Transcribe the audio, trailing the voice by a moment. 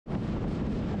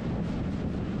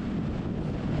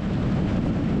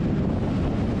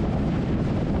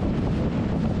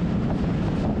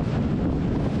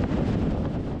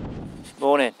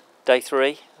day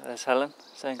 3. There's Helen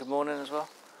saying good morning as well.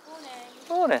 Morning.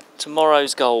 Morning.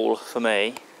 Tomorrow's goal for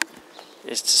me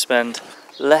is to spend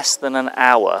less than an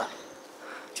hour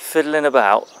fiddling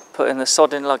about, putting the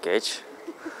sodding luggage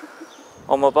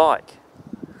on my bike.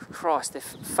 Christ,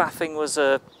 if faffing was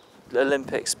a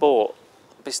Olympic sport,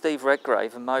 it'd be Steve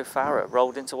Redgrave and Mo Farah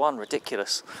rolled into one.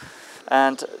 Ridiculous.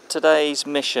 And today's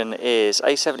mission is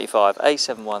A75,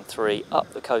 A713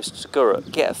 up the coast to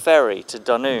Gurrock, get a ferry to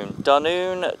Dunoon,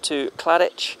 Dunoon to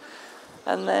Cladich,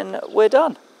 and then we're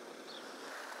done.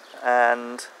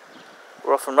 And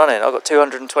we're off and running. I've got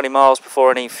 220 miles before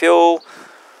I need fuel.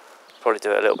 Probably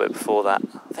do it a little bit before that.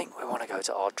 I think we want to go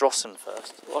to Ardrossan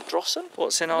first. Ardrossan?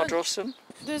 What's in Ardrossan?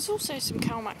 There's also some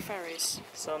Calmac ferries.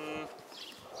 Some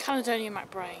Caledonian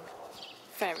MacBrain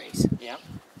ferries. Yeah.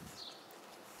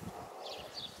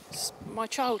 It's my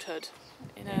childhood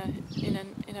in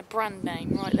a brand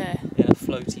name right there. In a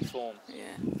floaty form.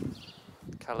 Yeah.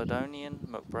 Caledonian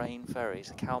MacBrain ferries,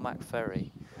 a Calmac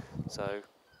ferry. So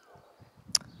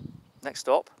next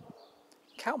stop,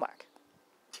 Calmac.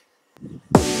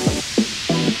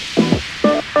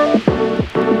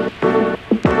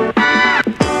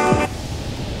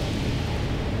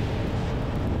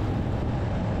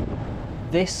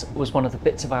 This was one of the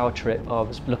bits of our trip I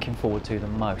was looking forward to the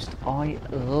most. I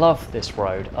love this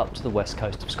road up to the west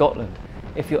coast of Scotland.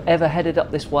 If you're ever headed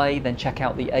up this way, then check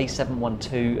out the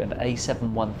A712 and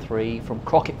A713 from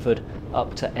Crocketford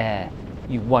up to Ayr.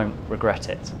 You won't regret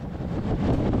it.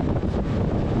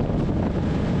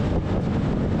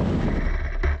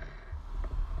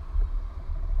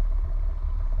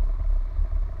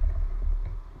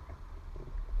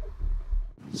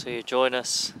 So you join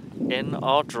us in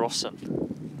Ardrossan.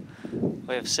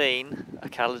 We have seen a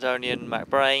Caledonian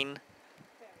MacBrain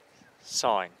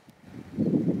sign.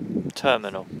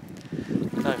 Terminal.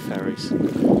 No ferries.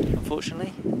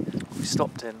 Unfortunately, we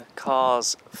stopped in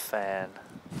Cars Fan.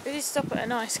 We did stop at a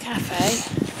nice cafe.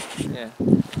 Yeah.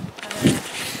 And a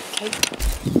cake.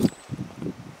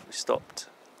 We stopped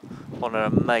on an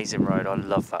amazing road. I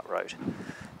love that road.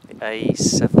 The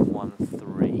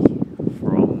A713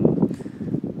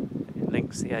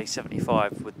 links the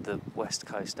A75 with the west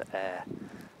coast at Ayr.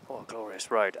 What a glorious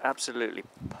road. Absolutely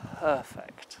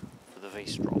perfect for the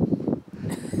V-Strom.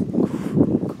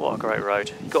 What a great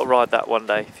road. You've got to ride that one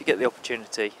day. If you get the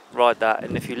opportunity, ride that.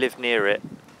 And if you live near it,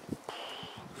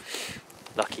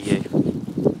 lucky you.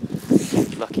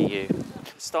 Lucky you.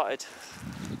 Started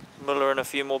mullering a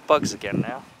few more bugs again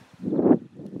now.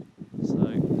 So,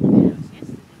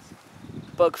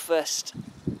 Bugfest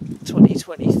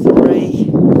 2023.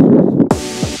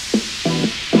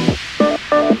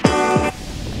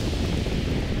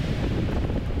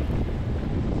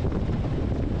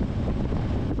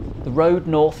 The road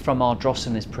north from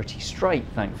Ardrossan is pretty straight,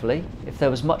 thankfully. If there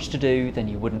was much to do, then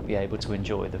you wouldn't be able to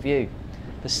enjoy the view.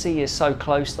 The sea is so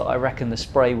close that I reckon the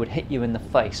spray would hit you in the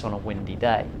face on a windy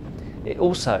day. It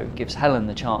also gives Helen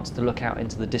the chance to look out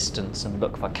into the distance and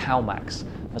look for Calmacs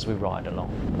as we ride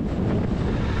along.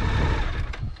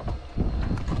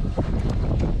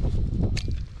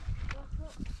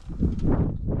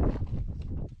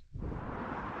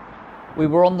 We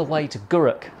were on the way to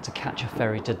Gurrock to catch a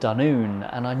ferry to Dunoon,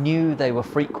 and I knew they were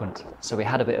frequent, so we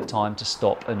had a bit of time to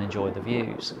stop and enjoy the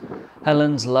views.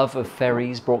 Helen's love of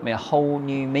ferries brought me a whole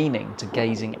new meaning to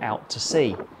gazing out to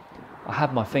sea. I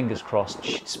had my fingers crossed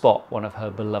she'd spot one of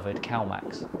her beloved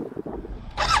Calmacs.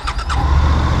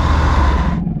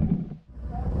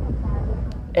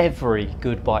 Every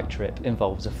good bike trip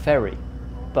involves a ferry,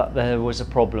 but there was a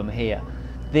problem here.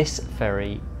 This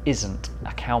ferry isn't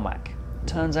a Calmac.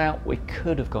 Turns out we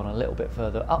could have gone a little bit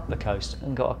further up the coast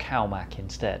and got a Calmac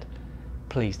instead.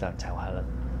 Please don't tell Helen.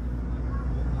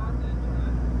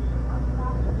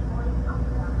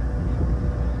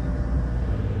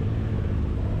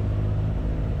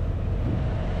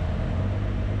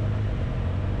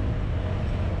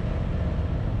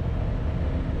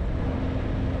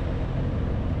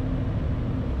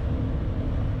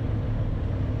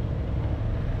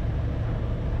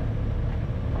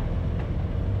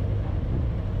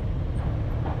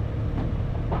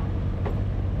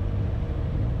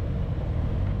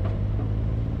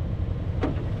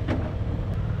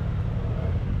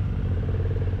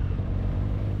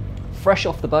 Fresh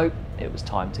off the boat, it was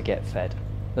time to get fed.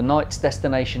 The night's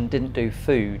destination didn't do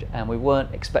food, and we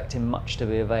weren't expecting much to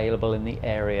be available in the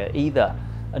area either.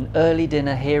 An early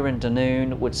dinner here in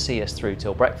Dunoon would see us through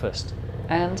till breakfast.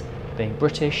 And, being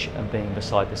British and being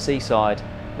beside the seaside,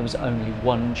 there was only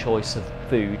one choice of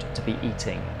food to be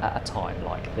eating at a time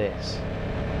like this.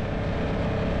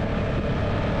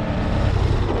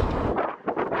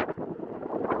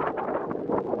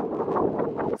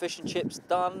 fish and chips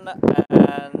done,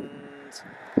 and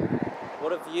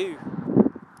what a view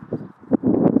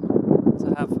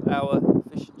to have our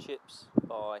fish and chips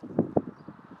by.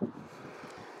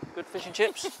 Good fish and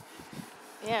chips?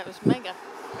 Yeah, it was mega.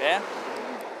 Yeah?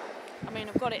 I mean,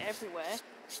 I've got it everywhere.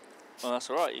 Well, that's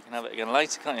alright, you can have it again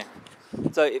later, can't you?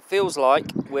 So it feels like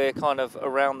we're kind of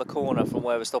around the corner from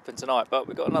where we're stopping tonight, but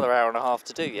we've got another hour and a half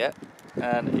to do yet,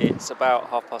 and it's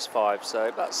about 5:30, so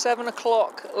about 7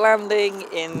 o'clock, landing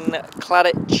in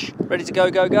Cladich. Ready to go,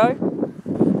 go, go?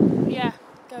 Yeah,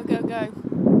 go, go, go.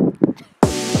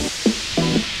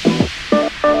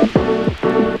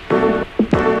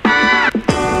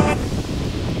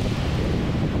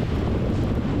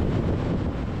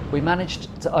 We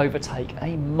managed to overtake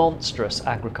a monstrous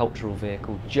agricultural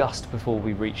vehicle just before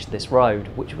we reached this road,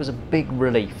 which was a big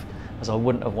relief, as I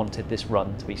wouldn't have wanted this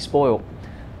run to be spoiled.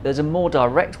 There's a more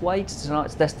direct way to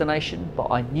tonight's destination,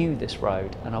 but I knew this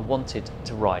road and I wanted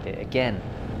to ride it again.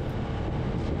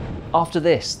 After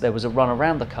this, there was a run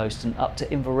around the coast and up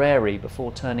to Inverary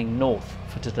before turning north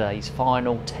for today's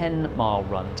final 10-mile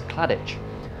run to Cladich.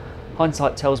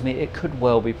 Hindsight tells me it could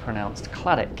well be pronounced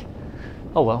Cladic.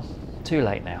 Oh well. Too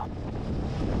late now.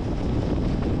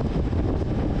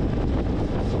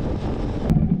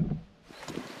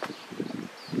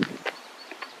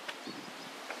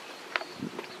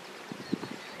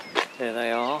 There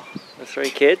they are, the three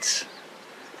kids.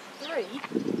 Three?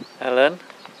 Helen,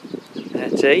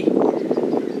 Hetty,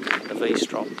 the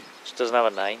V-Strom, which doesn't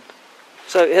have a name.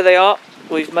 So here they are,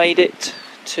 we've made it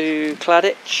to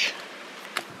Cladich.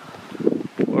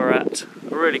 We're at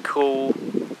a really cool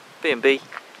B&B.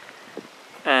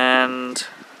 And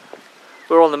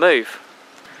we're on the move.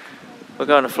 We're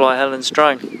going to fly Helen's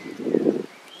drone.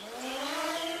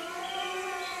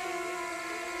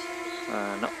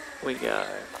 And up we go.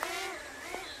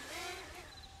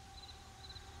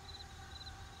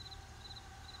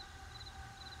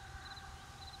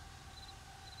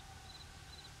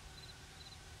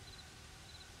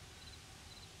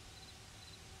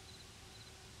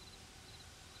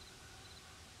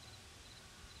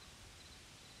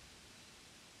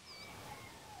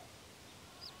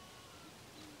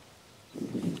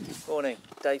 Morning,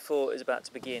 day 4 is about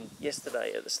to begin.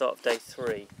 Yesterday at the start of day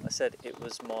 3 I said it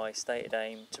was my stated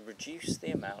aim to reduce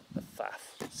the amount of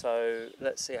faff. So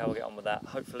let's see how we get on with that.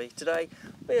 Hopefully today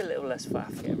will be a little less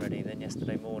faff getting ready than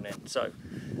yesterday morning. So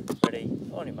ready,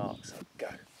 on your marks, go.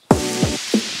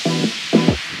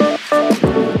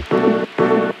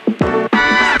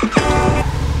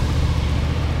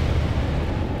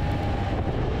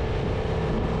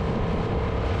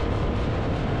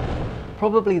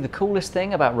 Probably the coolest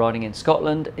thing about riding in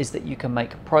Scotland is that you can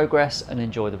make progress and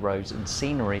enjoy the roads and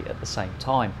scenery at the same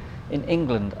time. In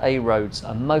England, A roads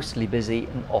are mostly busy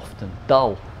and often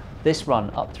dull. This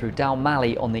run up through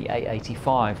Dalmally on the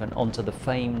A85 and onto the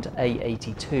famed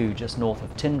A82 just north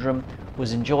of Tyndrum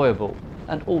was enjoyable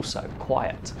and also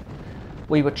quiet.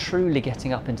 We were truly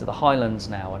getting up into the Highlands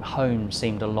now and home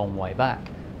seemed a long way back.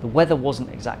 The weather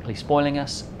wasn't exactly spoiling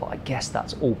us, but I guess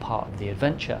that's all part of the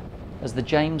adventure. As the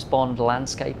James Bond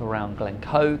landscape around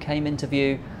Glencoe came into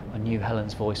view, I knew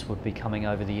Helen's voice would be coming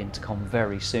over the intercom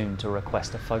very soon to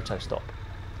request a photo stop.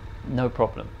 No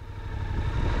problem.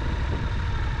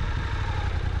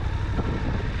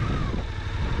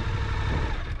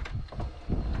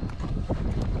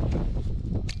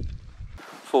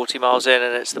 $40 in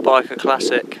and it's the Biker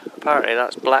Classic. Apparently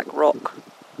that's Black Rock.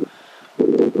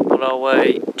 On our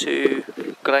way to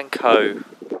Glencoe.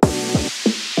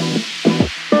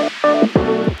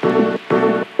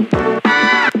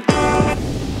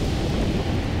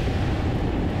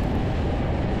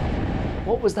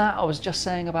 What was that I was just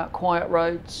saying about quiet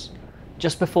roads?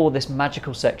 Just before this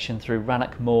magical section through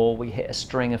Rannoch Moor, we hit a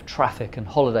string of traffic and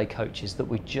holiday coaches that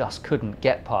we just couldn't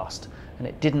get past, and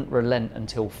it didn't relent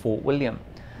until Fort William.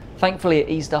 Thankfully it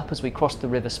eased up as we crossed the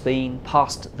River Speen,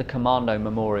 past the Commando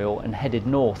Memorial and headed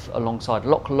north alongside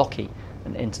Loch Lochy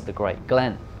and into the Great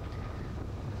Glen.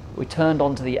 We turned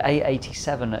onto the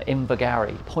A87 at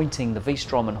Inverary, pointing the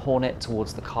V-Strom and Hornet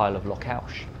towards the Kyle of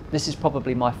Lochcarron. This is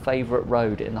probably my favourite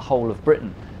road in the whole of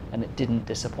Britain, and it didn't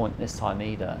disappoint this time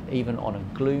either, even on a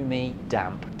gloomy,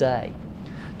 damp day.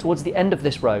 Towards the end of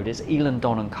this road is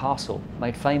Eilean Castle,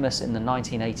 made famous in the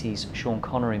 1980s Sean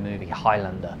Connery movie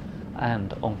Highlander,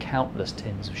 and on countless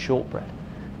tins of shortbread.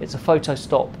 It's a photo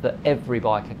stop that every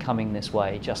biker coming this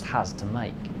way just has to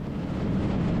make.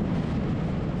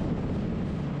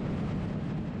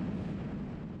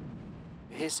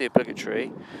 Here's the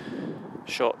obligatory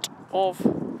shot of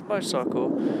motorcycle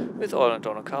with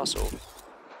Eilean Castle.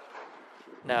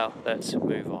 Now let's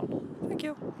move on. Thank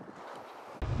you.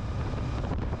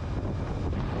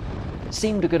 It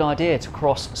seemed a good idea to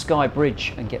cross Skye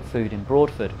Bridge and get food in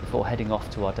Broadford before heading off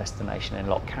to our destination in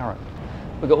Lochcarron.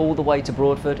 We got all the way to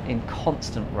Broadford in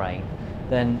constant rain,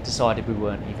 then decided we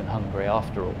weren't even hungry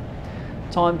after all.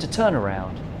 Time to turn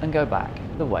around and go back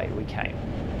the way we came.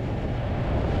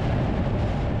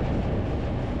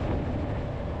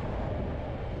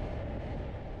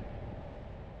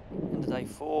 Into day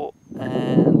 4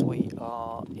 and we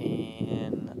are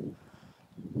in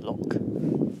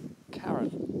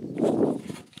Lochcarron.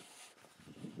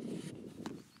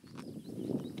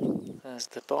 There's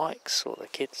the bikes, or the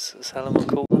kids as Helen will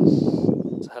call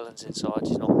them. So Helen's inside,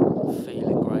 she's not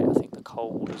feeling great. I think the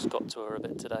cold has got to her a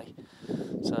bit today.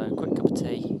 So quick cup of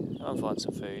tea, go and find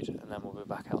some food, and then we'll be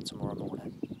back out tomorrow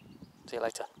morning. See you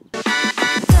later.